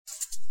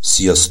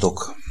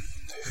Sziasztok!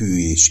 Hű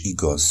és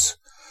igaz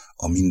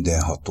a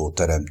mindenható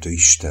teremtő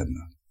Isten,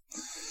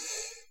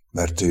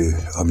 mert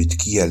ő, amit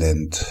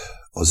kijelent,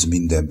 az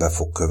mindenbe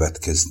fog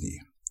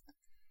következni.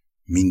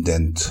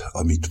 Mindent,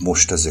 amit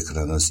most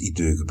ezekben az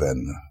időkben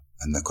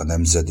ennek a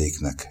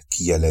nemzedéknek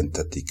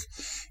kijelentetik,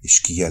 és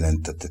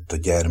kijelentetett a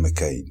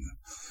gyermekein,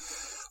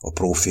 a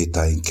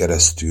prófétáin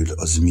keresztül,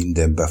 az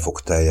mindenbe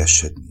fog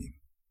teljesedni.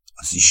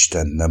 Az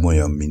Isten nem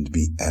olyan, mint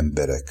mi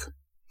emberek,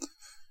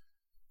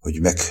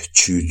 hogy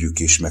megcsűrjük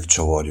és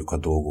megcsavarjuk a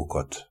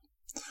dolgokat,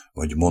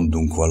 vagy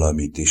mondunk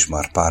valamit, és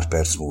már pár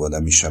perc múlva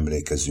nem is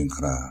emlékezünk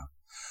rá,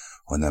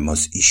 hanem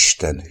az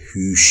Isten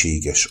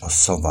hűséges a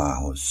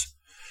szavához.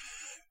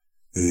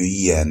 Ő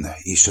ilyen,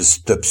 és ez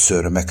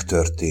többször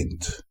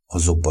megtörtént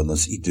azokban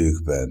az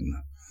időkben,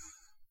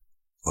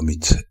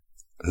 amit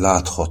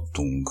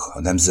láthattunk a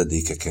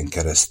nemzedékeken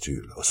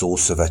keresztül, az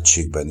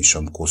Ószövetségben is,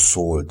 amikor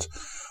szólt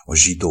a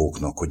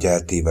zsidóknak, hogy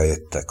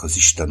eltévejedtek az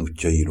Isten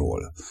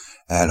útjairól,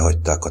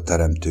 elhagyták a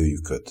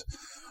teremtőjüket,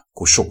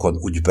 akkor sokan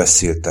úgy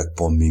beszéltek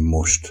pont, mint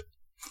most.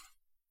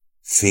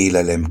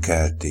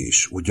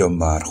 Félelemkeltés, ugyan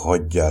már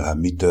hagyjál, hát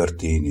mi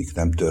történik,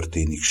 nem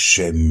történik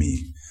semmi.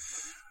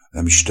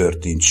 Nem is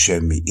történt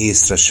semmi,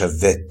 észre se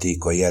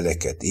vették a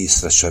jeleket,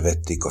 észre se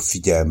vették a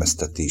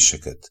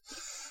figyelmeztetéseket,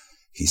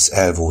 hisz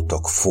el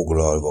voltak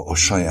foglalva a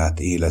saját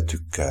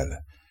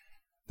életükkel,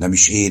 nem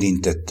is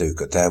érintette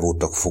őket, el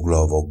voltak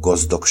foglalva a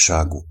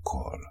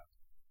gazdagságukkal,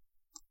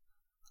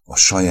 a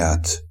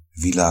saját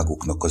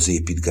világuknak az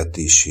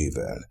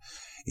építgetésével,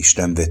 és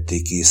nem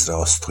vették észre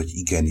azt, hogy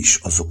igenis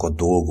azok a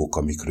dolgok,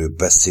 amikről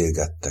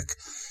beszélgettek,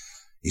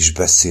 és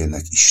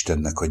beszélnek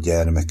Istennek a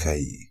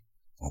gyermekei,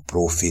 a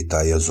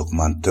prófétái, azok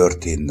már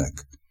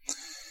történnek,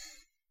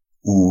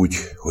 úgy,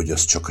 hogy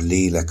az csak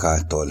lélek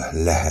által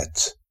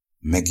lehet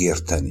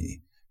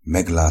megérteni,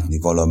 meglátni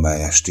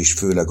valamelyest, és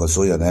főleg az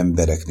olyan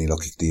embereknél,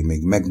 akiknél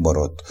még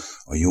megmaradt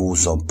a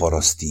józan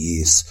paraszti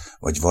ész,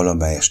 vagy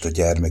valamelyest a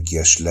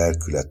gyermekies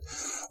lelkület,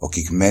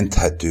 akik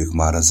menthetők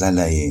már az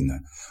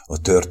elején a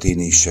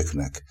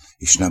történéseknek,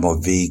 és nem a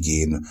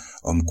végén,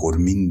 amikor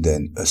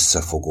minden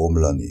össze fog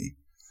omlani,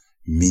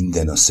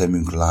 minden a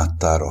szemünk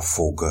láttára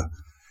fog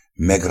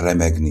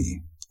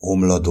megremegni,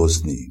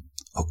 omladozni,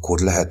 akkor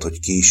lehet, hogy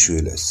késő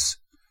lesz.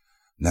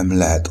 Nem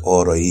lehet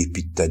arra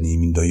építeni,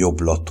 mint a jobb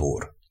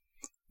lator.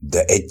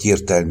 De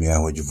egyértelműen,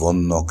 hogy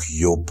vannak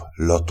jobb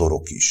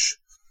latorok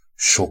is.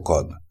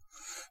 Sokan.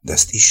 De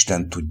ezt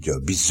Isten tudja,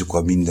 bízzuk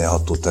a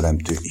mindenható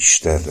teremtő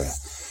Istenre.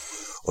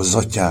 Az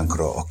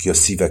atyánkra, aki a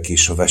szívek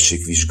és a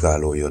vesék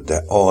vizsgálója,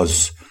 de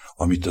az,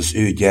 amit az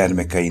ő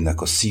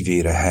gyermekeinek a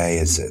szívére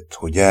helyezett,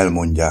 hogy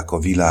elmondják a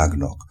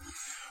világnak,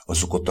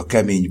 azokat a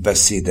kemény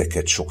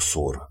beszédeket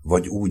sokszor,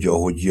 vagy úgy,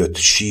 ahogy jött,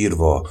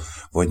 sírva,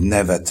 vagy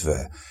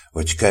nevetve,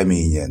 vagy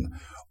keményen,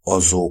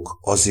 azok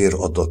azért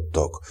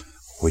adattak,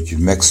 hogy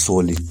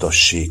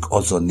megszólítassék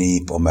az a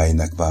nép,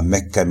 amelynek már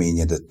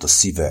megkeményedett a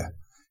szíve,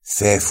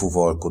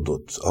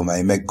 felfuvalkodott,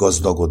 amely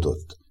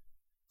meggazdagodott.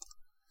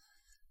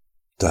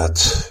 Tehát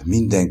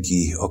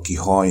mindenki, aki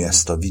hallja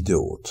ezt a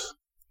videót,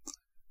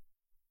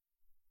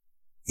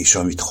 és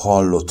amit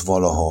hallott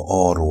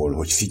valaha arról,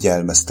 hogy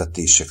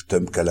figyelmeztetések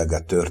tömkelege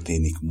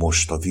történik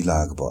most a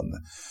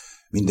világban,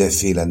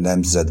 mindenféle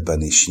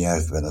nemzetben és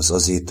nyelvben, az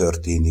azért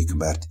történik,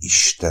 mert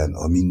Isten,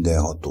 a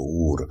mindenható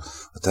Úr,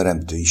 a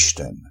teremtő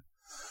Isten,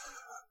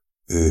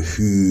 ő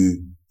hű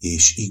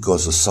és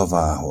igaz a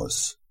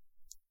szavához,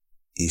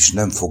 és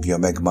nem fogja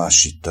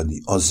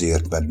megmásítani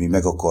azért, mert mi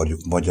meg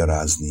akarjuk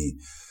magyarázni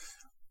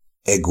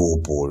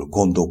egóból,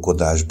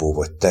 gondolkodásból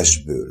vagy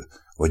testből,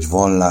 vagy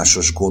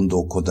vallásos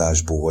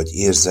gondolkodásból, vagy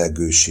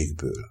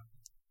érzelgőségből.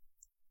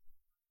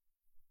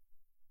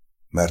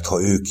 Mert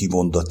ha ő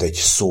kimondat egy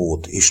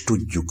szót, és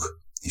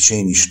tudjuk, és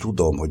én is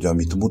tudom, hogy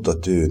amit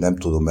mutat ő, nem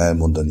tudom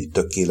elmondani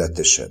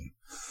tökéletesen,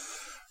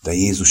 de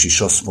Jézus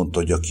is azt mondta,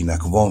 hogy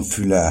akinek van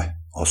füle,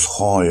 az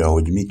hallja,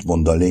 hogy mit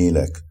mond a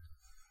lélek.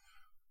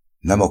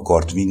 Nem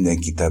akart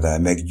mindenkit evel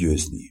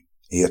meggyőzni.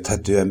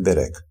 Érthető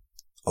emberek?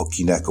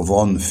 Akinek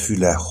van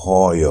füle,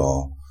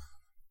 hallja,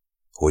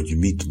 hogy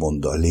mit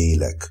mond a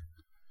lélek.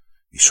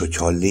 És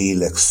hogyha a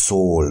lélek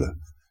szól,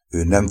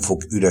 ő nem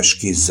fog üres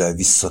kézzel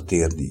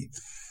visszatérni.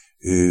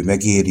 Ő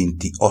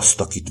megérinti azt,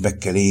 akit meg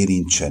kell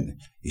érintsen,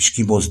 és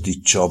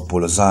kimozdítsa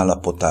abból az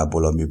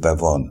állapotából, amiben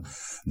van.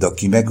 De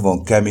aki meg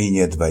van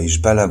keményedve, és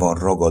bele van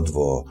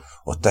ragadva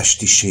a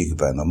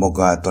testiségben, a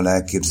maga által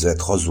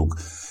elképzelt hazug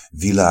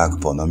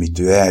világban, amit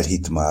ő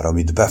elhitt már,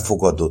 amit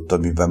befogadott,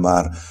 amiben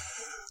már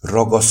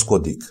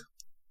ragaszkodik,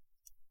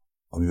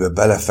 amiben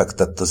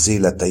belefektett az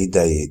élete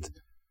idejét,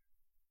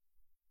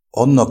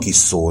 annak is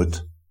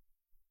szólt,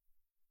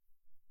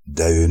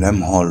 de ő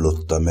nem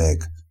hallotta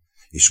meg,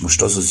 és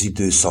most az az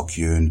időszak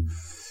jön,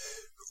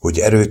 hogy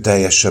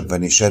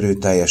erőteljesebben és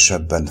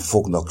erőteljesebben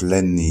fognak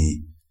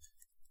lenni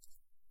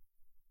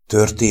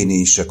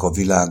történések a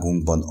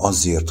világunkban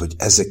azért, hogy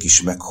ezek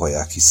is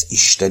meghallják, hisz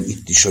Isten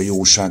itt is a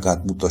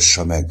jóságát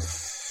mutassa meg,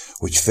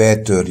 hogy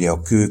feltörje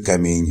a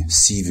kőkemény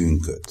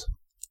szívünket,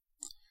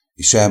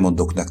 És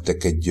elmondok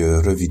nektek egy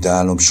rövid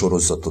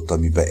álomsorozatot,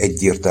 amiben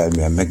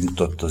egyértelműen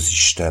megmutatta az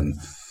Isten,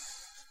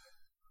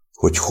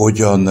 hogy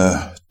hogyan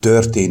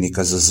történik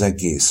ez az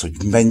egész,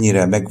 hogy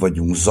mennyire meg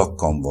vagyunk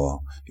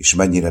zakkanva, és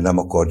mennyire nem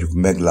akarjuk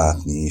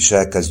meglátni, és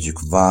elkezdjük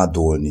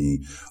vádolni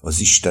az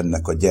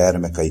Istennek a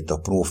gyermekeit, a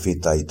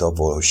profétáit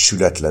avval, hogy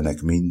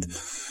sületlenek mind,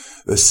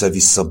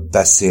 össze-vissza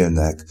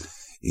beszélnek,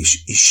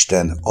 és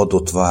Isten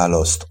adott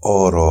választ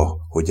arra,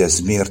 hogy ez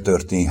miért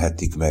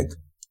történhetik meg,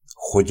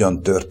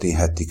 hogyan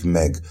történhetik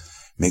meg,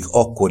 még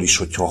akkor is,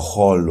 hogyha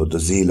hallod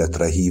az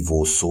életre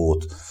hívó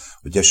szót,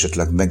 hogy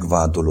esetleg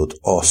megvádolod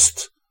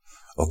azt,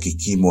 aki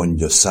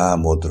kimondja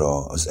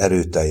számodra az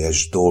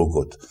erőteljes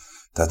dolgot.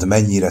 Tehát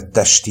mennyire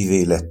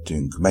testivé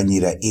lettünk,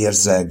 mennyire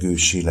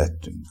érzelgősé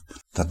lettünk.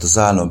 Tehát az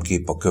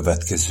álomkép a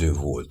következő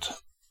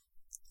volt.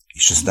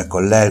 És eznek a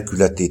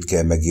lelkületét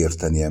kell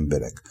megérteni,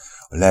 emberek.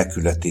 A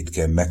lelkületét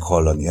kell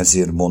meghallani.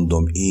 Ezért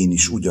mondom én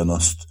is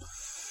ugyanazt,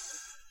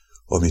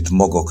 amit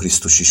maga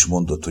Krisztus is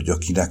mondott, hogy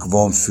akinek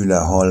van füle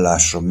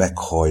hallásra,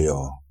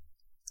 meghallja,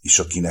 és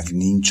akinek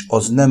nincs,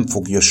 az nem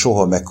fogja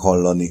soha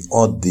meghallani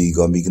addig,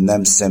 amíg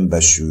nem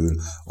szembesül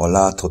a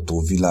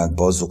látható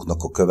világba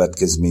azoknak a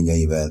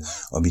következményeivel,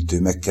 amit ő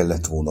meg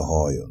kellett volna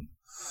halljon.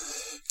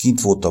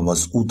 Kint voltam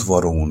az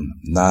udvaron,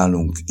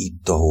 nálunk,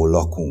 itt, ahol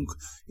lakunk,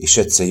 és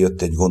egyszer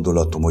jött egy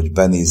gondolatom, hogy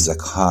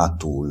benézzek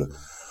hátul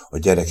a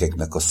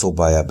gyerekeknek a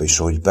szobájába, és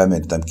ahogy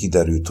bementem,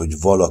 kiderült, hogy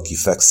valaki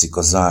fekszik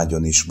az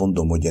ágyon, és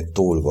mondom, hogy egy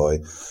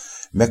tolvaj.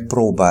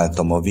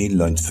 Megpróbáltam a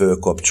villanyt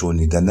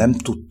fölkapcsolni, de nem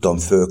tudtam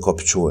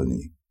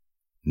fölkapcsolni.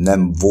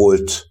 Nem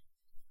volt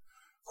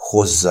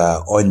hozzá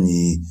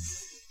annyi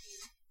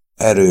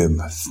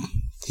erőm.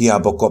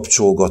 Hiába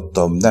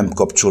kapcsolgattam, nem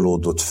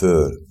kapcsolódott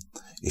föl.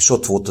 És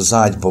ott volt az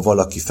ágyba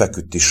valaki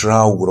feküdt, és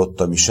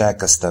ráugrottam, és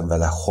elkezdtem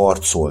vele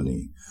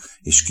harcolni.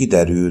 És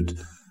kiderült,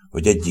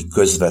 hogy egyik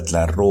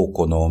közvetlen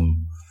rókonom,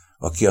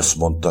 aki azt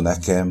mondta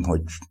nekem,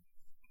 hogy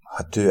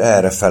hát ő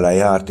errefele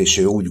járt, és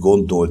ő úgy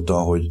gondolta,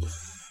 hogy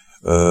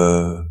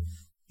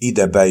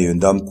ide bejön,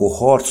 de amikor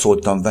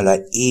harcoltam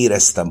vele,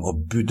 éreztem a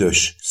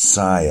büdös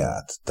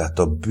száját, tehát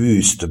a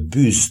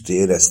bűzt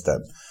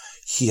éreztem,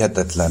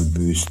 hihetetlen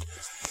bűzt,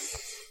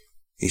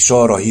 és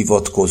arra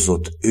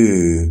hivatkozott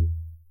ő,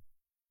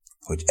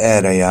 hogy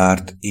erre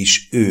járt,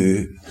 és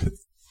ő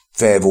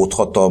fel volt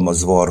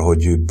hatalmazva arra,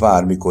 hogy ő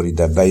bármikor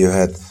ide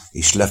bejöhet,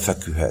 és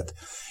lefeküdhet.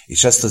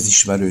 És ezt az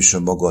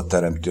ismerősöm maga a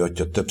Teremtő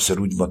Atya többször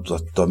úgy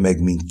mutatta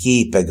meg, mint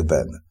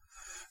képekben,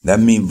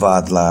 nem mint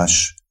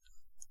vádlás,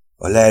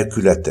 a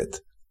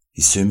lelkületet,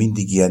 hisz ő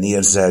mindig ilyen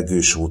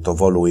érzelgős volt a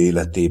való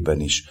életében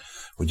is,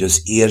 hogy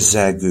az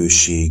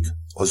érzelgőség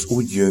az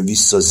úgy jön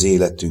vissza az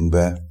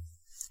életünkbe,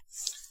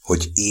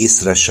 hogy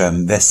észre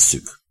sem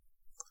vesszük.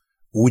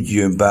 Úgy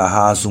jön be a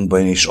házunkba,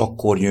 és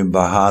akkor jön be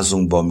a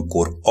házunkba,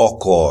 amikor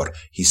akar,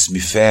 hisz mi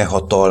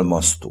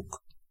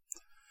felhatalmaztuk.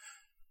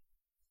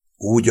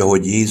 Úgy,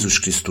 ahogy Jézus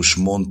Krisztus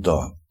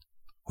mondta,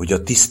 hogy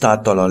a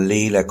tisztátalan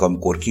lélek,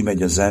 amikor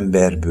kimegy az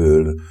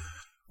emberből,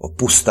 a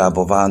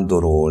pusztába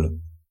vándorol,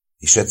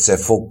 és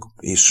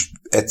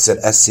egyszer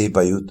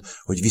eszébe jut,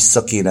 hogy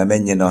vissza kéne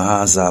menjen a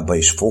házába,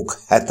 és fog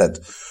hetet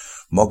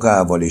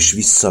magával, és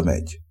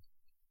visszamegy.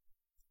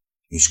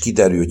 És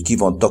kiderül, hogy ki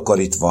van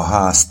takarítva a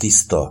ház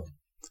tiszta,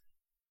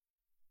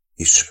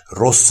 és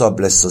rosszabb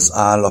lesz az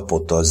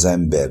állapota az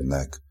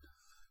embernek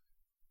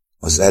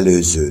az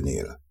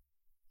előzőnél.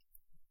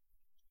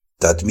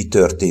 Tehát mi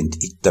történt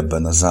itt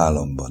ebben az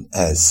államban?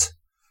 Ez.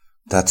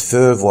 Tehát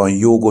föl van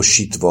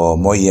jogosítva a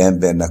mai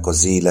embernek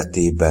az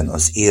életében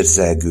az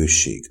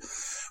érzelgőség,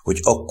 hogy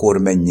akkor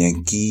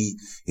menjen ki,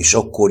 és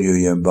akkor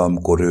jöjjön be,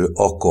 amikor ő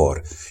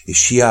akar,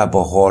 és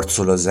hiába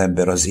harcol az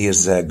ember az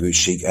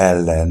érzelgőség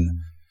ellen,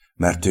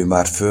 mert ő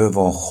már föl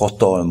van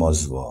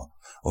hatalmazva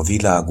a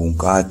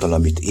világunk által,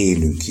 amit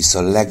élünk, hisz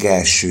a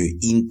legelső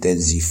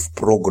intenzív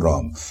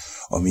program,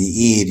 ami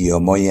éri a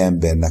mai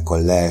embernek a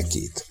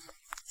lelkét,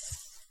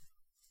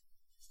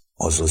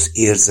 az az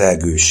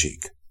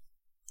érzelgőség.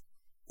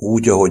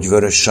 Úgy, ahogy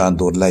Vörös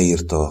Sándor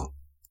leírta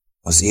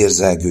az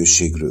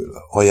érzelgőségről,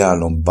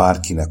 ajánlom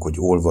bárkinek, hogy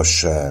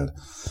olvassa el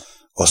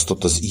azt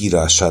ott az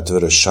írását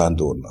Vörös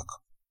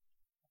Sándornak.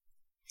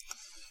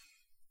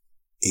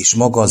 És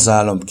maga az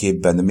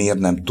álomképben miért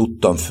nem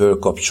tudtam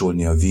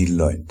fölkapcsolni a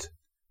villanyt?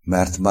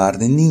 Mert már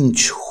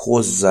nincs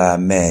hozzá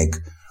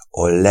meg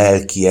a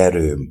lelki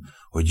erőm,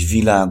 hogy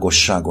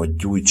világosságot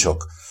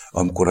gyújtsak,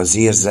 amikor az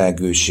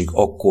érzelgőség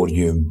akkor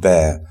jön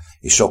be,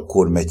 és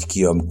akkor megy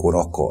ki, amikor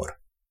akar.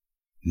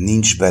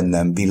 Nincs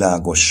bennem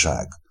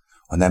világosság,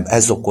 hanem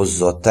ez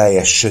okozza a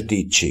teljes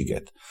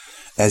sötétséget.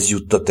 Ez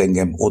juttat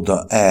engem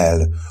oda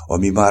el,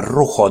 ami már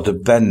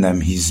rohad bennem,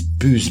 hisz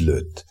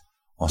bűzlött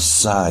a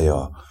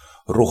szája,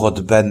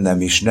 rohad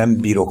bennem, és nem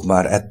bírok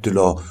már ettől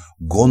a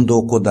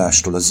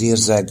gondolkodástól, az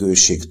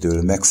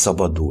érzelgőségtől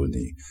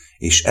megszabadulni,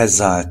 és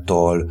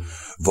ezáltal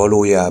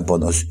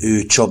valójában az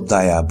ő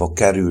csapdájába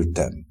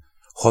kerültem.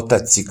 ha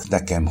tetszik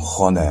nekem,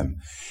 ha nem.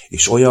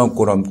 És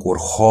olyankor, amikor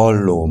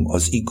hallom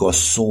az igaz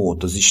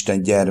szót az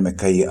Isten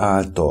gyermekei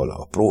által,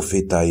 a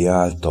profétái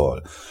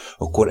által,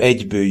 akkor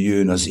egyből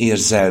jön az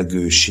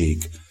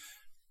érzelgőség,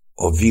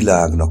 a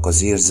világnak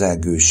az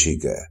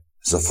érzelgősége.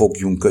 Ez a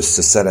fogjunk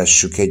össze,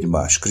 szeressük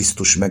egymást.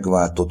 Krisztus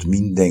megváltott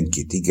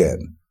mindenkit,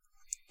 igen.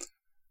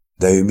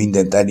 De ő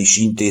mindent el is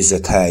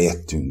intézett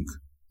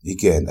helyettünk.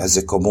 Igen,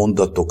 ezek a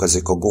mondatok,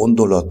 ezek a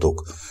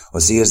gondolatok,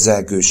 az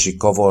érzelgőség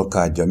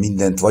kavalkádja,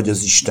 mindent vagy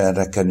az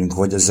Istenre kenünk,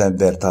 vagy az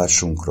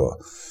embertársunkra.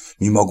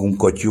 Mi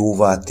magunkat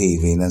jóvá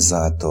tévén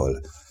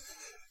ezáltal,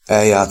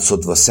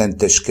 eljátszodva,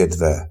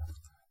 szenteskedve,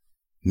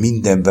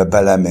 mindenbe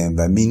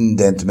belemenve,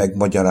 mindent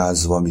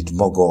megmagyarázva, amit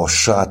maga a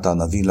sátán,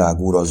 a világ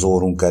ura az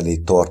orrunk elé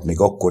tart, még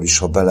akkor is,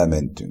 ha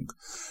belementünk.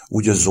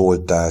 Úgy az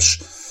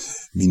oltás,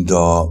 mint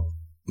a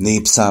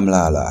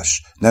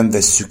népszámlálás. Nem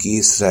vesszük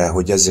észre,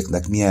 hogy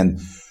ezeknek milyen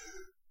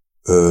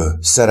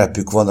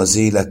szerepük van az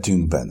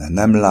életünkben.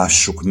 Nem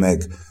lássuk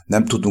meg,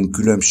 nem tudunk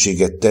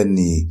különbséget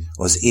tenni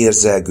az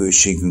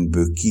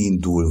érzelgőségünkből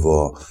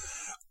kiindulva,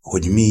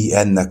 hogy mi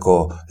ennek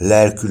a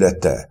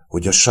lelkülete,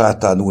 hogy a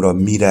sátán ura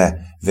mire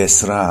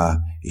vesz rá,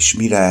 és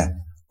mire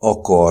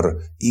akar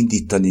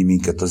indítani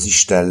minket az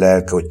Isten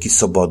lelke, hogy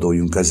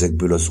kiszabaduljunk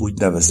ezekből az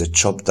úgynevezett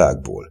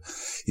csapdákból.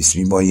 Hisz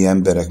mi mai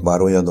emberek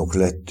már olyanok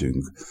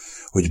lettünk,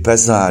 hogy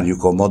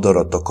bezárjuk a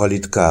madarat a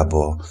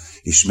kalitkába,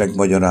 és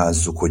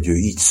megmagyarázzuk, hogy ő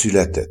így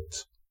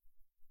született.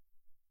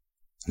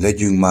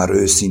 Legyünk már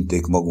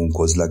őszinték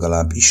magunkhoz,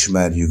 legalább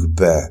ismerjük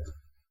be,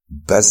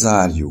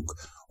 bezárjuk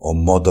a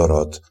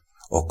madarat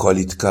a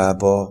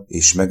kalitkába,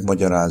 és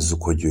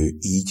megmagyarázzuk, hogy ő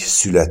így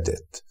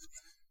született.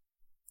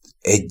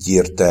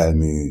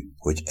 Egyértelmű,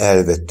 hogy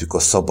elvettük a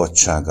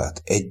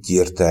szabadságát,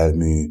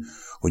 egyértelmű,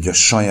 hogy a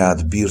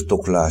saját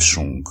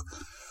birtoklásunk,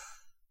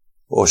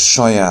 a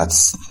saját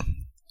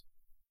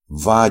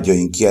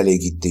vágyaink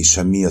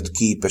kielégítése miatt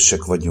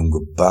képesek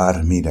vagyunk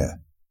bármire.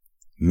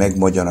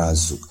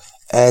 Megmagyarázzuk.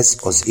 Ez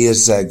az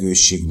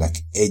érzelgőségnek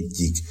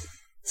egyik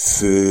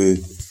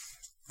fő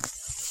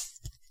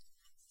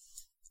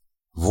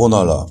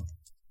vonala.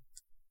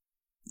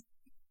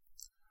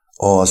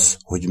 Az,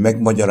 hogy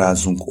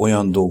megmagyarázunk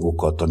olyan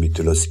dolgokat,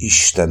 amitől az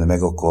Isten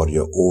meg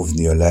akarja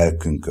óvni a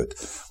lelkünket,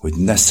 hogy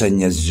ne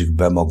szennyezzük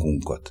be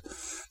magunkat.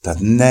 Tehát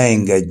ne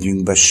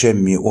engedjünk be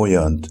semmi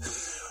olyant,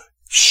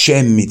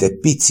 semmit, egy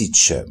picit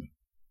sem.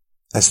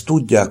 Ezt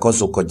tudják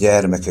azok a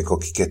gyermekek,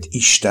 akiket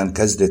Isten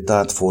kezdett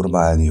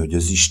átformálni, hogy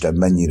az Isten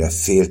mennyire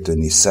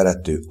féltőni,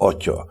 szerető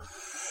atya,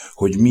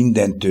 hogy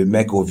mindentől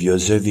megóvja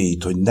az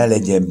övéit, hogy ne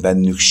legyen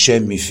bennük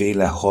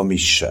semmiféle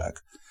hamisság,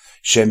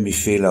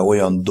 semmiféle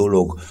olyan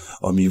dolog,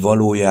 ami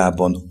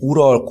valójában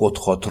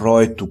uralkodhat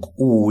rajtuk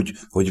úgy,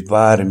 hogy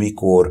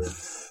bármikor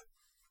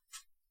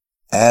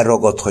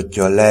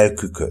elragadhatja a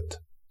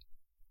lelküket,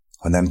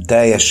 hanem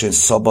teljesen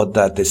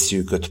szabaddá teszi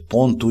őket,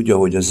 pont úgy,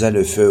 ahogy az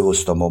előbb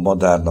fölhoztam a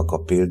madárnak a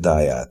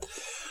példáját,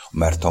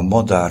 mert a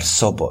madár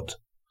szabad.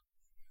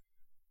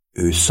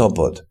 Ő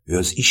szabad, ő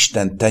az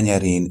Isten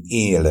tenyerén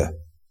él.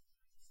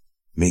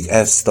 Még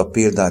ezt a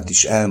példát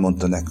is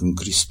elmondta nekünk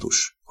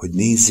Krisztus, hogy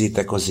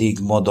nézzétek az ég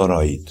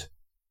madarait.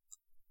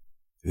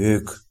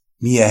 Ők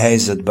milyen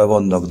helyzetben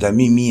vannak, de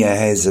mi milyen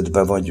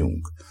helyzetben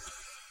vagyunk.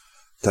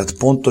 Tehát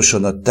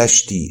pontosan a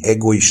testi,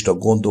 egoista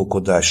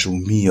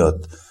gondolkodásunk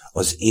miatt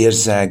az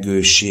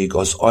érzelgőség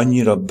az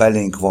annyira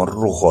belénk van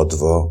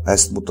rohadva,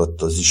 ezt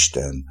mutatta az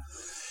Isten,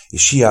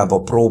 és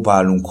hiába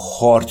próbálunk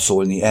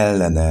harcolni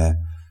ellene,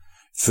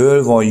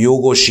 föl van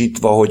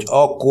jogosítva, hogy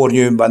akkor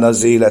jön be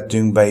az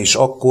életünkbe, és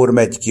akkor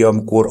megy ki,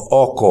 amikor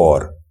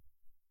akar.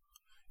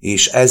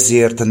 És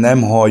ezért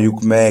nem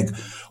halljuk meg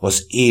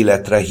az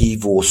életre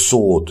hívó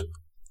szót,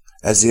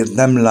 ezért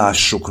nem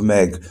lássuk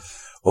meg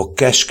a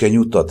keskeny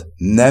utat,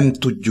 nem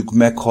tudjuk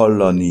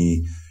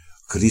meghallani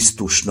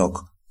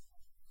Krisztusnak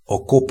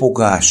a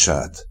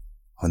kopogását,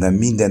 hanem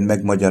mindent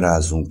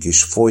megmagyarázunk,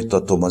 és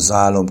folytatom az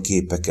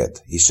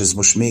álomképeket, és ez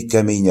most még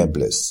keményebb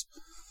lesz.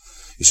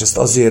 És ezt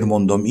azért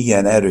mondom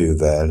ilyen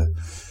erővel,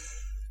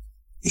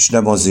 és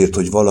nem azért,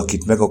 hogy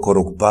valakit meg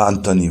akarok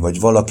bántani, vagy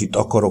valakit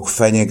akarok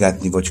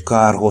fenyegetni, vagy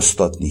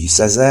kárhoztatni, hisz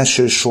ez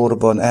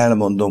elsősorban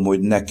elmondom, hogy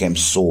nekem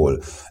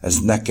szól. Ez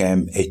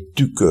nekem egy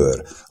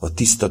tükör, a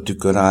tiszta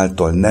tükör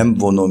által nem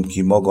vonom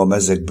ki magam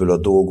ezekből a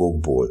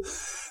dolgokból,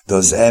 de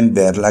az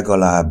ember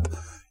legalább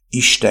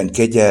Isten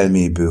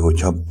kegyelméből,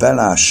 hogyha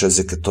belássa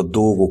ezeket a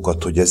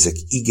dolgokat, hogy ezek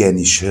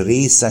igenis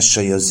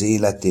részesei az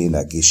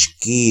életének, és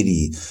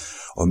kéri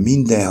a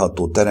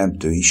mindenható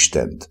teremtő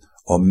Istent,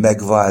 a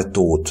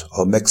megváltót,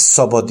 a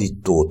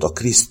megszabadítót, a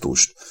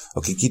Krisztust,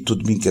 aki ki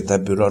tud minket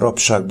ebből a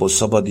rabságból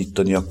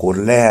szabadítani, akkor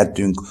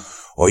lehetünk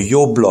a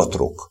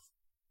jobblatrok,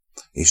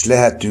 és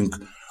lehetünk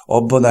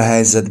abban a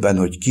helyzetben,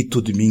 hogy ki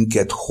tud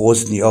minket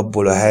hozni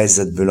abból a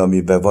helyzetből,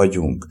 amiben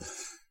vagyunk.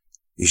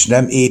 És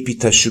nem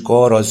építhessük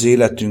arra az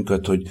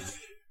életünket, hogy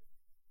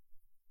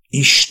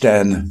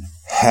Isten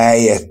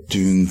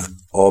helyettünk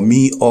a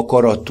mi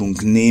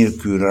akaratunk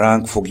nélkül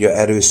ránk fogja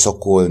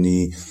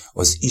erőszakolni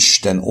az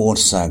Isten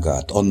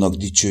országát, annak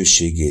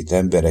dicsőségét.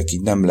 Emberek,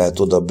 így nem lehet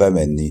oda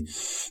bemenni,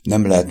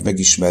 nem lehet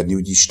megismerni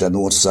úgy Isten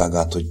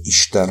országát, hogy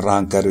Isten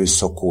ránk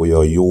erőszakolja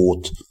a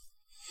jót,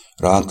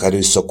 ránk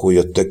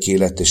erőszakolja a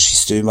tökéletes,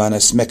 hisz ő már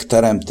ezt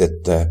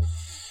megteremtette,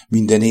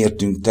 minden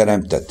értünk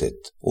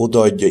teremtetett,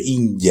 odaadja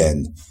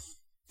ingyen,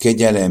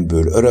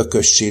 kegyelemből,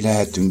 örökössé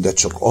lehetünk, de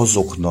csak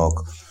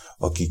azoknak,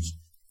 akik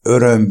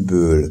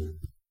örömből,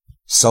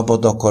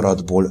 szabad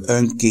akaratból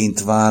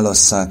önként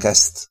válasszák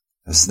ezt.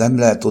 Ezt nem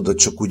lehet oda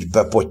csak úgy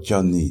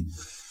bepottyanni,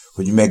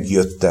 hogy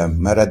megjöttem,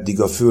 mert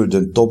eddig a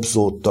földön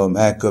tobzódtam,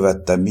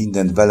 elkövettem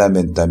mindent,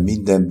 belementem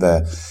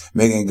mindenbe,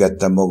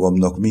 megengedtem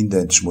magamnak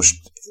mindent, és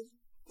most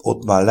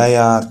ott már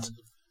lejárt,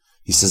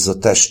 hisz ez a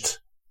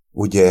test,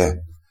 ugye,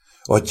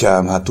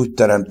 atyám, hát úgy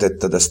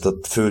teremtetted ezt a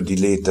földi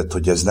létet,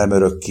 hogy ez nem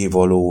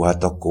örökkévaló,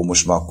 hát akkor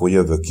most már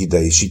jövök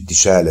ide, és itt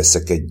is el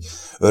leszek egy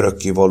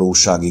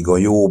örökkévalóságig a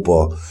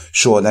jóba,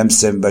 soha nem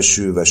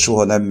szembesülve,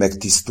 soha nem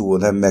megtisztulva,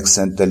 nem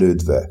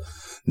megszentelődve,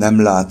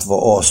 nem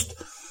látva azt,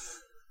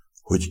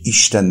 hogy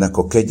Istennek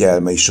a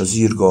kegyelme és az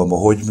irgalma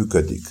hogy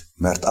működik.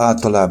 Mert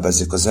általában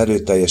ezek az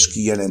erőteljes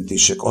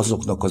kijelentések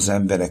azoknak az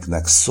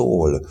embereknek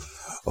szól,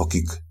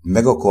 akik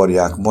meg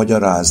akarják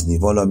magyarázni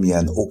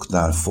valamilyen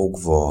oknál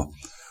fogva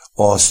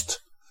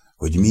azt,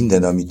 hogy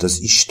minden, amit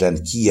az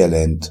Isten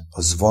kijelent,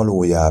 az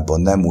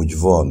valójában nem úgy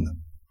van.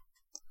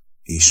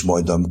 És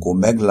majd amikor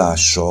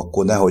meglássa,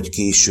 akkor nehogy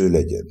késő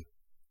legyen.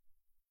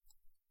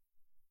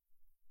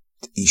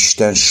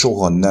 Isten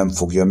soha nem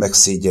fogja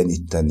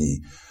megszégyeníteni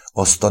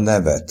azt a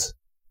nevet,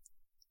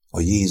 a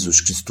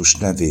Jézus Krisztus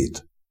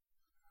nevét,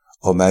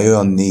 amely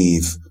olyan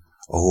név,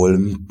 ahol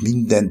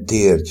minden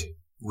térgy,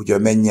 úgy a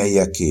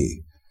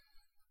mennyeieké,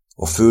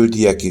 a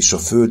földiek és a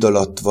föld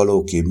alatt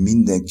valóké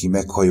mindenki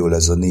meghajol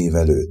ez a név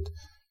előtt,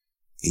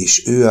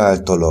 és ő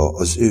általa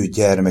az ő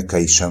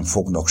gyermekei sem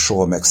fognak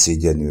soha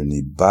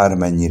megszégyenülni,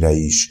 bármennyire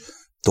is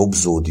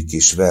tobzódik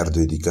és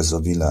verdődik ez a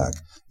világ,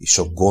 és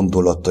a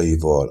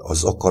gondolataival,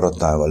 az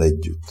akaratával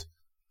együtt.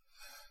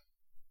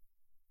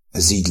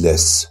 Ez így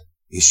lesz,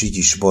 és így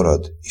is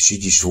marad, és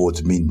így is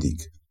volt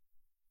mindig.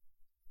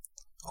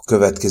 A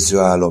következő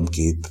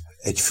álomkép,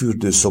 egy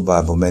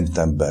fürdőszobába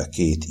mentem be,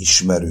 két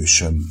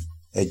ismerősöm,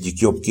 egyik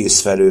jobb kéz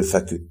felől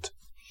feküdt.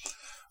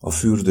 A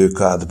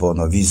fürdőkádban,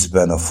 a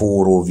vízben, a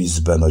forró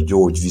vízben, a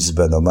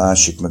gyógyvízben, a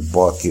másik meg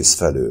bal kéz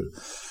felől.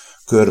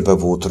 Körbe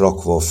volt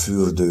rakva a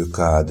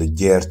fürdőkád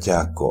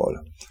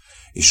gyertyákkal,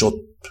 és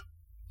ott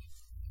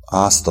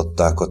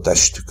áztatták a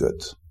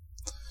testüket.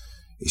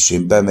 És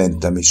én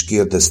bementem, és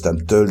kérdeztem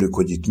tőlük,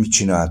 hogy itt mit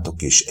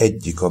csináltok, és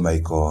egyik,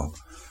 amelyik a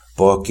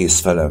bal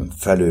kéz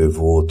felől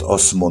volt,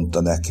 azt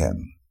mondta nekem,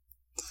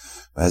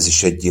 ez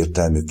is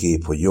egyértelmű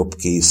kép, hogy jobb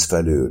kéz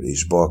felől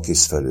és bal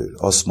kéz felől.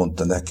 Azt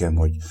mondta nekem,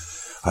 hogy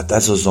hát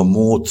ez az a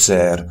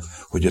módszer,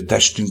 hogy a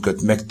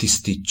testünket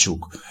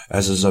megtisztítsuk,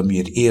 ez az,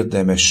 amiért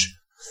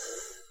érdemes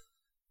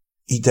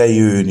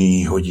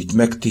idejönni, hogy itt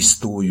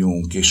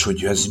megtisztuljunk, és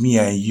hogy ez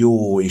milyen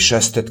jó, és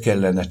ezt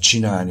kellene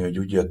csinálni, hogy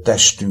ugye a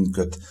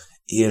testünket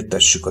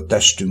éltessük, a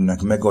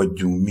testünknek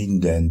megadjunk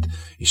mindent,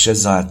 és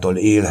ezáltal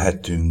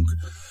élhetünk.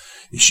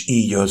 És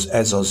így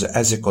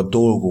ezek a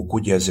dolgok,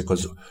 ugye ezek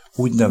az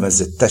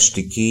úgynevezett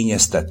testi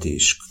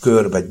kényeztetés,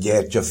 körbe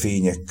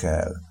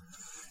gyertyafényekkel,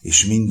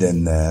 és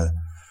mindennel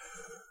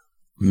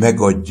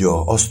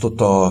megadja azt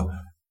a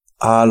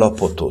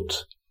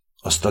állapotot,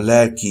 azt a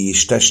lelki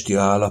és testi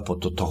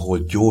állapotot, ahol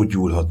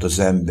gyógyulhat az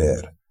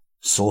ember,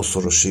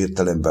 szószoros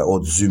értelemben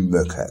ott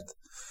zümmöghet.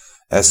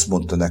 Ezt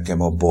mondta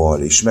nekem a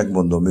bal, és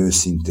megmondom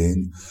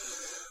őszintén,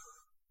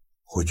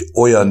 hogy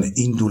olyan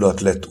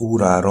indulat lett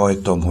úrrá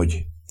rajtam,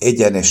 hogy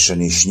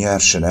egyenesen és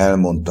nyersen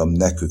elmondtam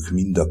nekük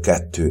mind a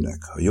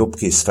kettőnek. A jobb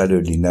kéz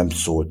felőli nem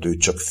szólt, ő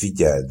csak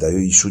figyel, de ő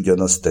is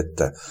ugyanazt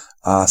tette,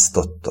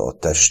 áztatta a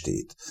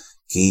testét,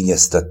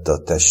 kényeztette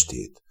a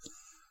testét.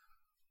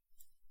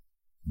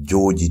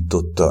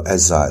 Gyógyította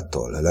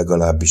ezáltal,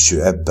 legalábbis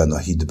ő ebben a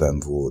hitben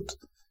volt.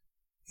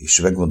 És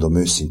megmondom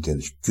őszintén,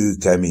 hogy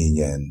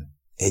kőkeményen,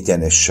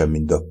 egyenesen,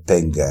 mint a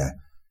penge,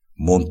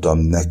 mondtam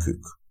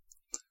nekük,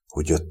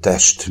 hogy a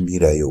test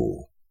mire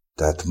jó.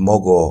 Tehát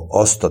maga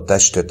azt a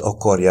testet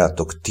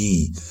akarjátok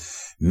ti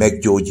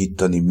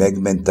meggyógyítani,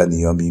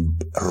 megmenteni, ami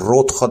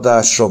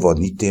rothadásra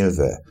van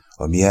ítélve,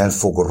 ami el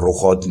fog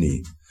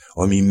rohadni,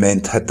 ami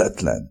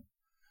menthetetlen,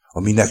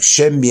 aminek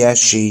semmi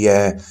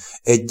esélye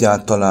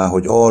egyáltalán,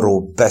 hogy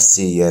arról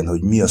beszéljen,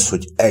 hogy mi az,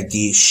 hogy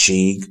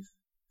egészség,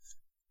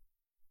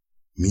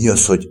 mi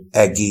az, hogy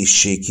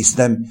egészség, hisz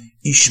nem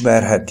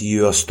ismerheti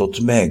ő azt ott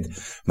meg,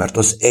 mert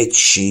az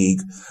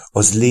egység,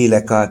 az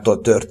lélek által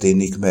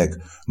történik meg,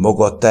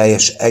 maga a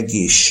teljes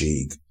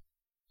egészség,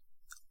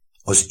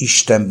 az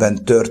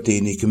Istenben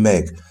történik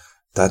meg,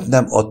 tehát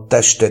nem a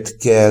testet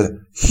kell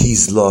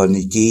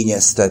hizlalni,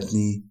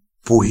 kényeztetni,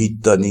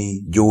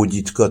 puhítani,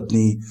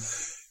 gyógyítgatni,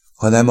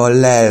 hanem a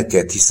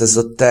lelket, hisz ez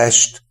a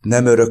test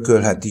nem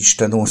örökölhet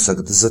Isten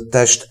országot, ez a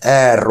test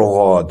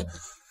elrohad,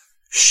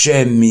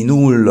 semmi,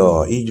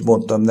 nulla, így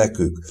mondtam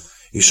nekük,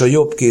 És a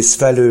jobbkéz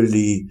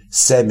felőli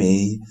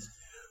személy,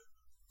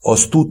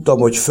 azt tudtam,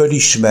 hogy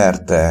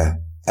fölismerte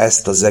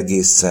ezt az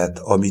egészet,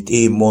 amit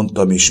én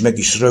mondtam, és meg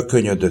is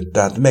rökönyödött,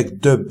 tehát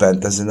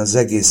megdöbbent ezen az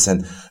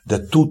egészen,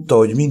 de tudta,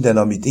 hogy minden,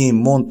 amit én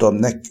mondtam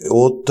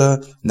ott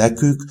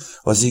nekük,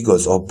 az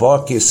igaz. A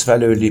balkéz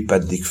felőli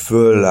pedig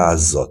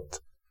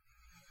föllázadt.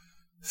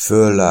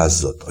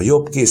 A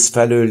jobbkéz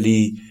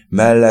felőli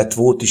mellett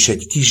volt is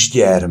egy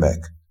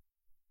kisgyermek.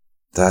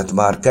 Tehát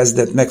már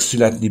kezdett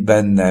megszületni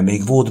benne,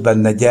 még volt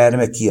benne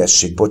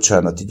gyermekiesség,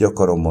 bocsánat, így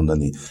akarom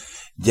mondani.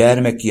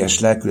 Gyermekies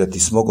lelkület,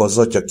 hisz maga az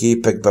Atya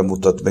képekben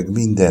mutat meg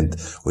mindent,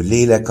 hogy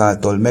lélek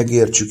által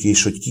megértsük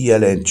és hogy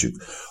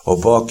kijelentsük. A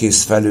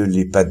balkéz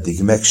felőli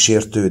pedig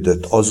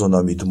megsértődött azon,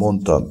 amit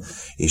mondtam,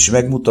 és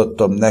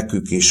megmutattam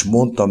nekük, és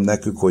mondtam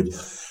nekük, hogy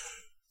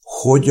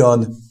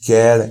hogyan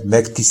kell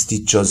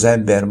megtisztítsa az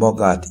ember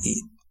magát.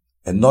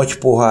 Egy nagy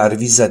pohár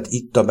vizet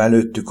ittam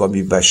előttük,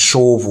 amiben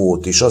só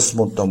volt, és azt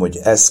mondtam, hogy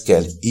ezt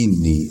kell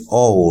inni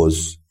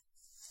ahhoz,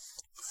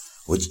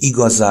 hogy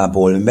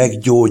igazából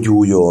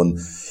meggyógyuljon,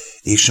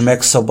 és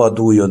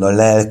megszabaduljon a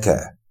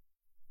lelke.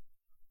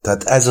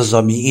 Tehát ez az,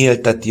 ami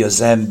élteti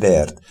az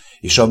embert.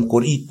 És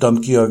amikor ittam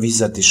ki a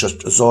vizet, és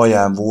az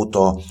alján volt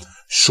a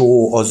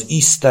só, az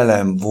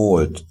íztelen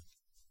volt.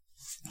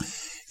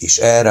 És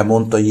erre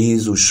mondta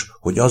Jézus,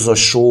 hogy az a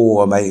só,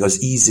 amely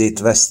az ízét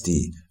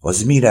veszti,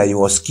 az mire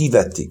jó, az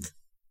kivetik.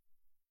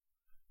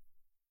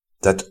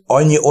 Tehát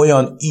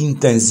olyan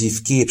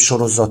intenzív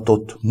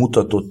képsorozatot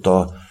mutatott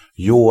a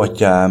jó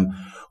atyám,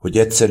 hogy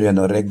egyszerűen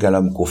a reggel,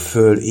 amikor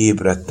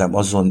fölébredtem,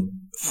 azon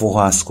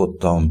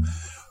fohászkodtam,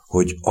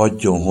 hogy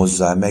adjon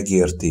hozzá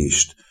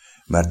megértést,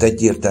 mert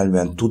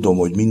egyértelműen tudom,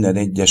 hogy minden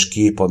egyes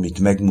kép, amit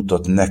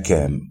megmutat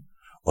nekem,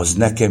 az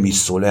nekem is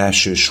szól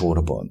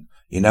elsősorban.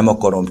 Én nem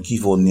akarom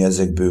kivonni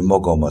ezekből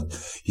magamat,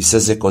 hisz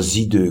ezek az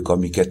idők,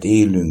 amiket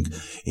élünk,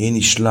 én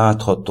is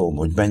láthatom,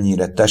 hogy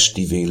mennyire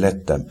testivé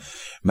lettem,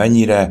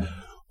 mennyire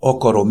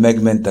akarom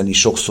megmenteni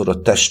sokszor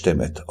a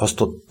testemet,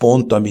 azt ott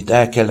pont, amit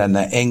el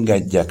kellene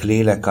engedjek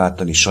lélek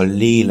által, és a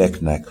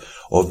léleknek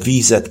a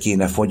vízet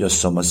kéne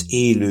fogyasszam, az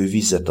élő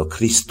vizet, a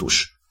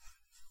Krisztus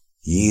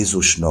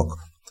Jézusnak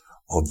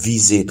a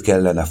vízét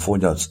kellene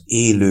fogyasz,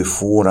 élő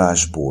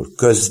forrásból,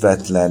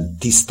 közvetlen,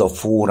 tiszta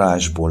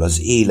forrásból, az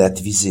élet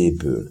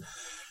vizéből,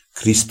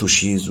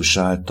 Krisztus Jézus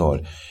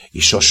által,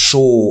 és a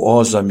só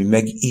az, ami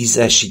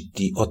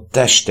megízesíti a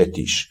testet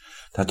is,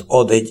 tehát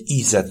ad egy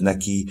ízet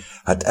neki,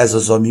 hát ez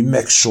az, ami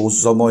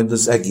megsózza majd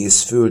az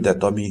egész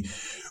földet, ami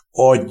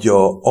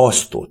adja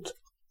aztot,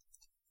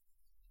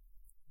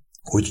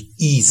 hogy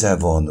íze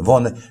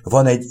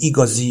van egy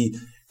igazi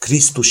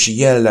krisztusi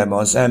jelleme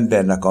az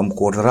embernek,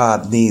 amikor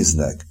rád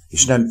néznek,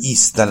 és nem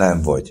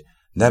íztelen vagy,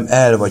 nem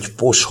el vagy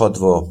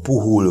poshadva,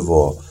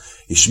 puhulva,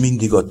 és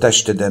mindig a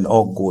testeden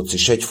aggódsz,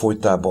 és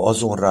egyfolytában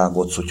azon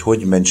rágodsz,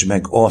 hogy ments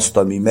meg azt,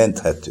 ami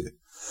menthető.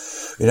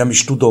 Én nem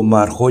is tudom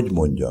már, hogy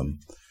mondjam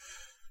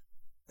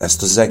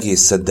ezt az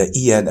egészet, de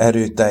ilyen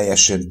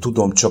erőteljesen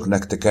tudom csak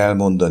nektek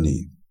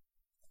elmondani.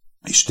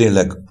 És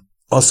tényleg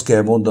azt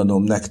kell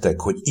mondanom nektek,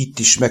 hogy itt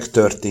is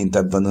megtörtént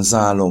ebben az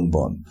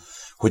álomban,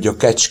 hogy a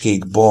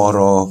kecskék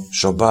balra,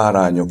 és a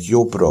bárányok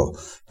jobbra,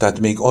 tehát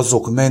még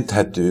azok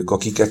menthetők,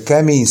 akik a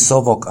kemény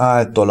szavak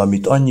által,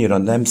 amit annyira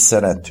nem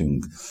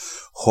szeretünk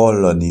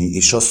hallani,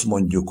 és azt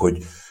mondjuk,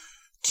 hogy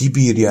ki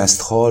bírja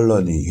ezt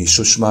hallani, és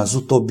most már az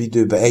utóbbi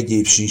időben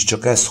egyéb sincs,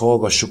 csak ezt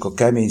hallgassuk a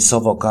kemény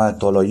szavak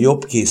által, a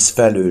jobbkéz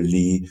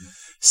felőli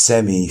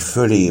személy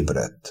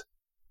fölébredt.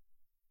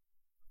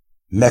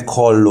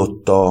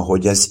 Meghallotta,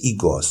 hogy ez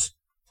igaz.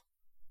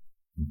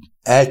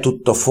 El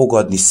tudta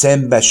fogadni,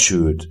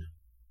 szembesült,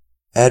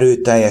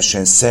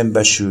 erőteljesen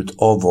szembesült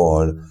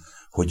avval,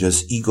 hogy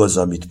az igaz,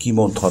 amit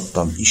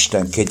kimondhattam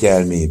Isten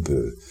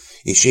kegyelméből,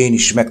 és én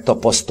is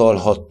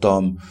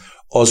megtapasztalhattam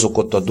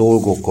azokat a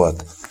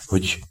dolgokat,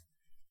 hogy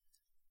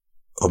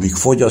amíg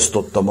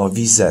fogyasztottam a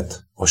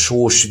vizet, a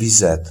sós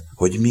vizet,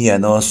 hogy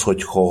milyen az,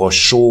 hogyha a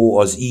só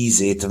az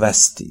ízét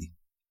veszti.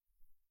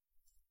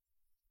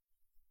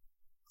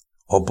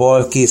 A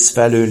bal kéz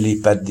felőli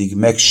pedig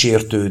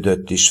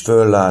megsértődött és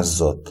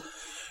föllázzadt,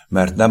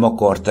 mert nem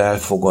akart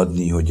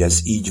elfogadni, hogy ez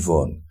így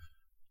van.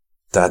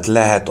 Tehát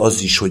lehet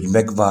az is, hogy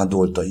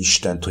megvádolta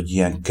Istent, hogy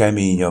ilyen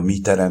kemény a mi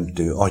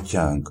teremtő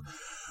atyánk,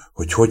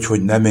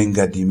 hogy nem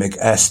engedi meg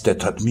ezt,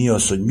 hát mi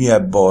az, hogy mi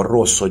ebben a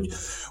rossz,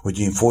 hogy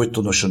én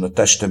folytonosan a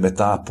testemet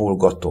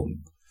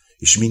ápolgatom,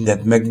 és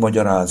mindent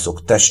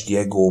megmagyarázok testi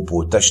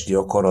egóból, testi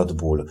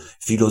akaratból,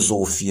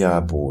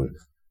 filozófiából,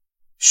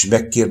 és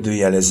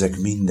megkérdőjelezek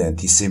mindent,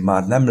 hisz én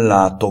már nem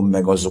látom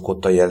meg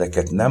azokat a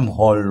jeleket, nem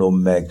hallom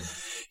meg,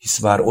 hisz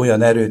már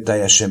olyan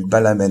erőteljesen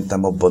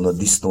belementem abban a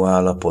disznó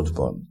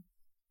állapotban.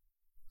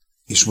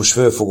 És most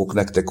föl fogok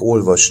nektek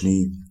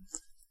olvasni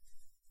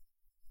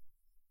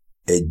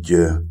egy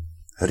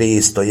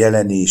részt a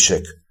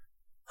Jelenések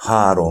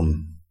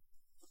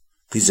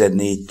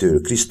 3:14-től,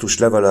 Krisztus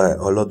levele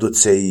a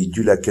laodicei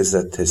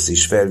gyülekezethez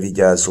és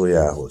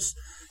felvigyázójához,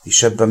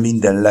 és ebben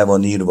minden le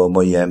van írva a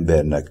mai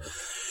embernek.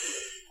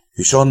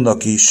 És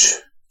annak is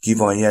ki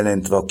van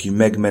jelentve, aki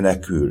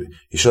megmenekül,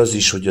 és az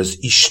is, hogy az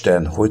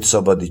Isten hogy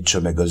szabadítsa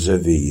meg az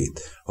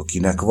övéjét,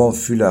 akinek van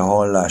füle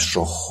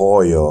hallásra,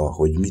 hallja,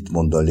 hogy mit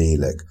mond a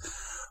lélek.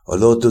 A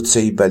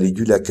laodicei beli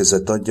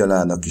gyülekezet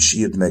angyalának is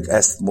írd meg,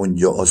 ezt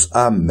mondja az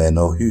Amen,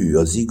 a hű,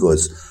 az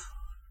igaz,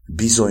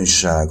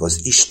 bizonyság, az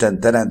Isten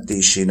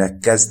teremtésének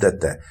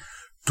kezdete.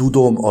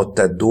 Tudom a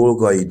te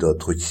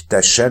dolgaidat, hogy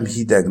te sem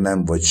hideg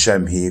nem vagy,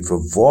 sem hév.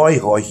 Vaj,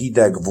 ha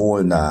hideg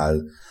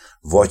volnál,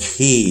 vagy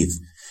hév,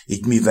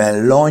 így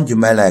mivel langy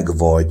meleg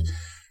vagy,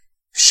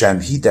 sem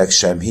hideg,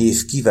 sem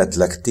hév,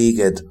 kivetlek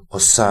téged a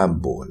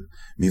számból.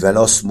 Mivel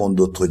azt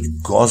mondod, hogy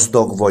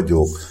gazdag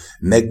vagyok,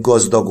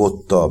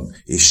 meggazdagodtam,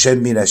 és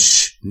semmire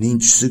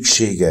nincs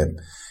szükségem,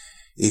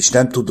 és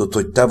nem tudod,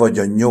 hogy te vagy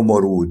a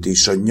nyomorult,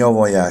 és a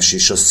nyavajás,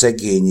 és a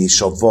szegény,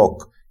 és a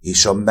vak,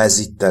 és a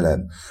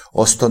mezittelen.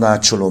 Azt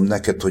tanácsolom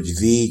neked, hogy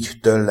védj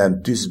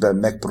tőlem tűzben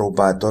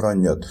megpróbált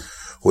aranyat,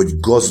 hogy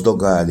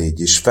gazdagá légy,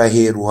 és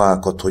fehér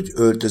ruhákat, hogy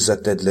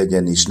öltözeted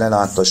legyen, és ne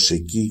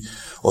láttassék ki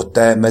a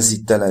te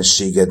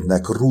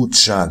mezittelenségednek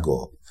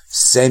rúdsága.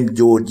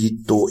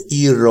 Szemgyógyító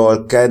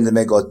írral kend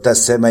meg a te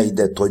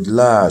szemeidet, hogy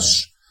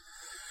láss.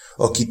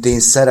 Akit én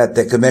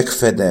szeretek,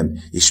 megfedem,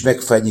 és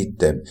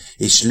megfenyítem,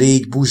 és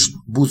légy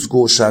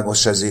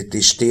buzgóságos ezért,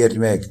 és térj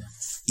meg.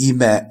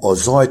 Ime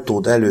az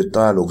ajtód előtt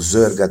állok,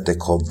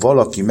 zörgetek, ha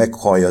valaki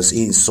meghallja az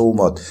én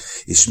szómat,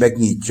 és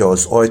megnyitja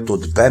az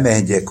ajtót,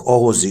 bemegyek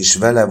ahhoz, és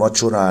vele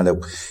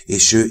vacsorálok,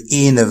 és ő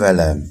én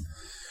velem.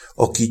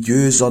 Aki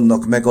győz,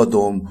 annak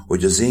megadom,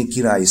 hogy az én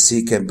királyi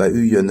székembe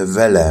üljön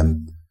velem,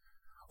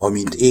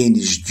 amint én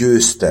is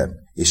győztem,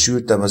 és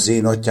ültem az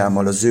én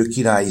atyámmal az ő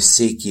királyi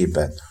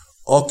székében.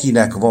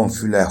 Akinek van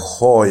füle,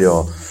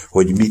 hallja,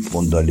 hogy mit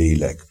mond a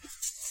lélek.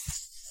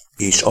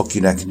 És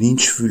akinek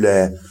nincs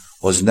füle,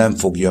 az nem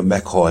fogja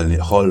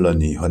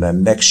meghallani, hanem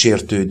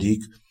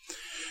megsértődik,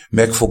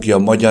 meg fogja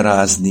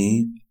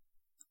magyarázni,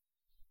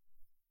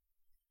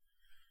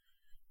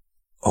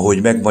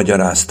 ahogy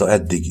megmagyarázta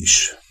eddig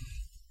is.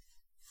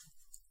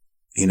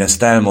 Én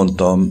ezt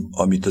elmondtam,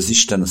 amit az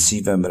Isten a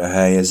szívemre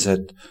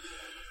helyezett,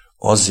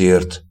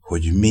 azért,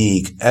 hogy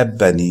még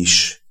ebben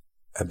is,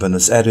 ebben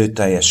az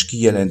erőteljes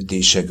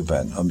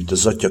kijelentésekben, amit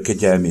az Atya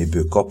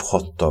kegyelméből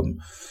kaphattam,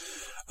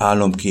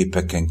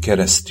 álomképeken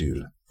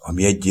keresztül,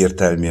 ami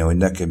egyértelműen, hogy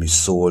nekem is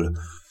szól,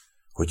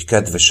 hogy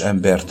kedves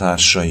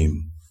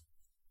embertársaim,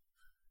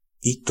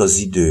 itt az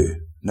idő,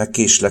 ne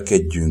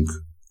késlekedjünk,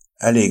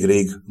 elég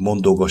rég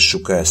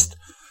mondogassuk ezt,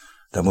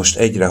 de most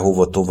egyre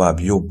hova tovább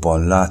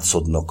jobban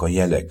látszódnak a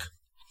jelek,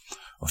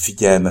 a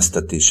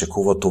figyelmeztetések,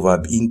 hova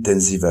tovább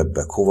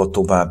intenzívebbek, hova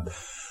tovább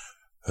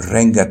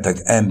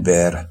rengeteg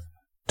ember,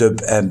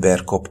 több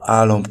ember kap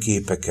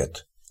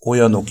álomképeket,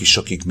 olyanok is,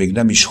 akik még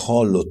nem is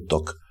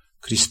hallottak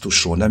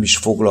Krisztusról, nem is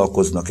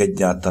foglalkoznak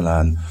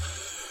egyáltalán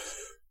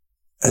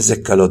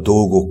ezekkel a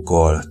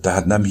dolgokkal,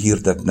 tehát nem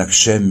hirdetnek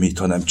semmit,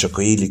 hanem csak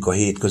élik a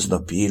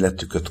hétköznapi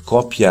életüket,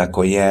 kapják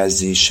a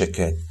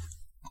jelzéseket,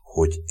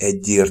 hogy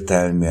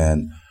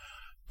egyértelműen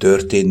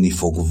történni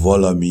fog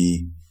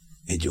valami,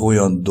 egy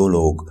olyan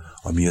dolog,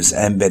 ami az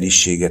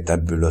emberiséget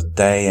ebből a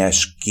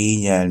teljes,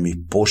 kényelmi,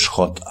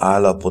 poshat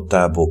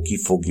állapotából ki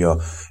fogja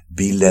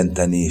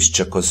billenteni, és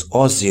csak az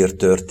azért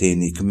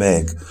történik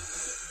meg,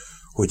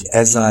 hogy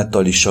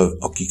ezáltal is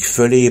akik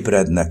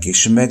fölébrednek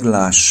és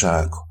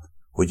meglássák,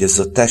 hogy ez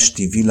a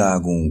testi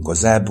világunk,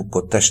 az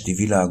elbukott testi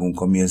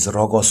világunk, amihez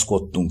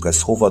ragaszkodtunk,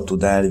 ez hova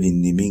tud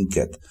elvinni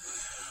minket.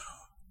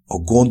 A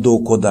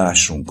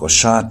gondolkodásunk, a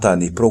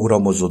sátáni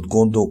programozott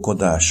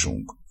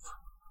gondolkodásunk,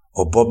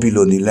 a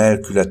babiloni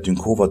lelkületünk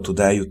hova tud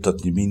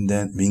eljuttatni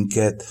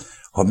minket,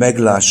 ha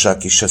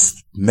meglássák, és ezt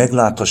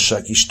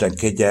megláthassák Isten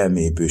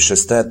kegyelméből, és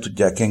ezt el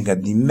tudják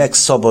engedni,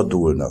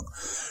 megszabadulnak.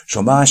 És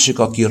a másik,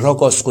 aki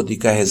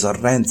ragaszkodik ehhez a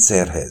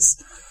rendszerhez,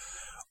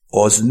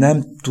 az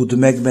nem tud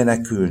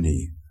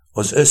megmenekülni,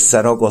 az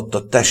összeragadt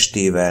a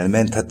testével,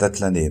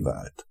 menthetetlené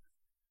vált.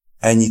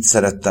 Ennyit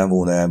szerettem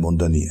volna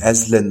elmondani,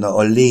 ez lenne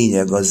a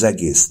lényeg az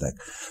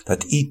egésznek.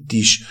 Tehát itt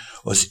is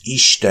az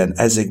Isten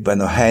ezekben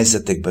a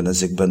helyzetekben,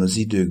 ezekben az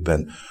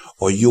időkben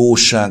a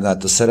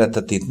jóságát, a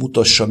szeretetét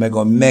mutassa meg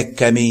a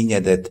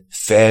megkeményedett,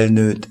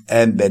 felnőtt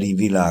emberi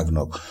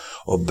világnak,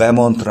 a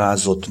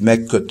bemantrázott,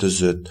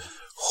 megkötözött,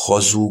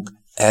 hazug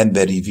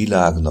emberi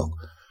világnak,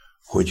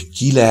 hogy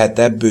ki lehet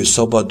ebből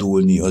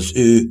szabadulni az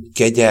ő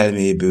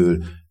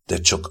kegyelméből, de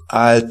csak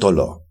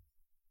általa,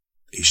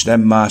 és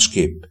nem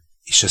másképp,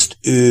 és ezt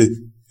ő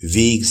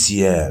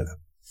végzi el.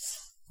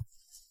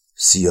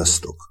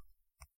 Sziasztok!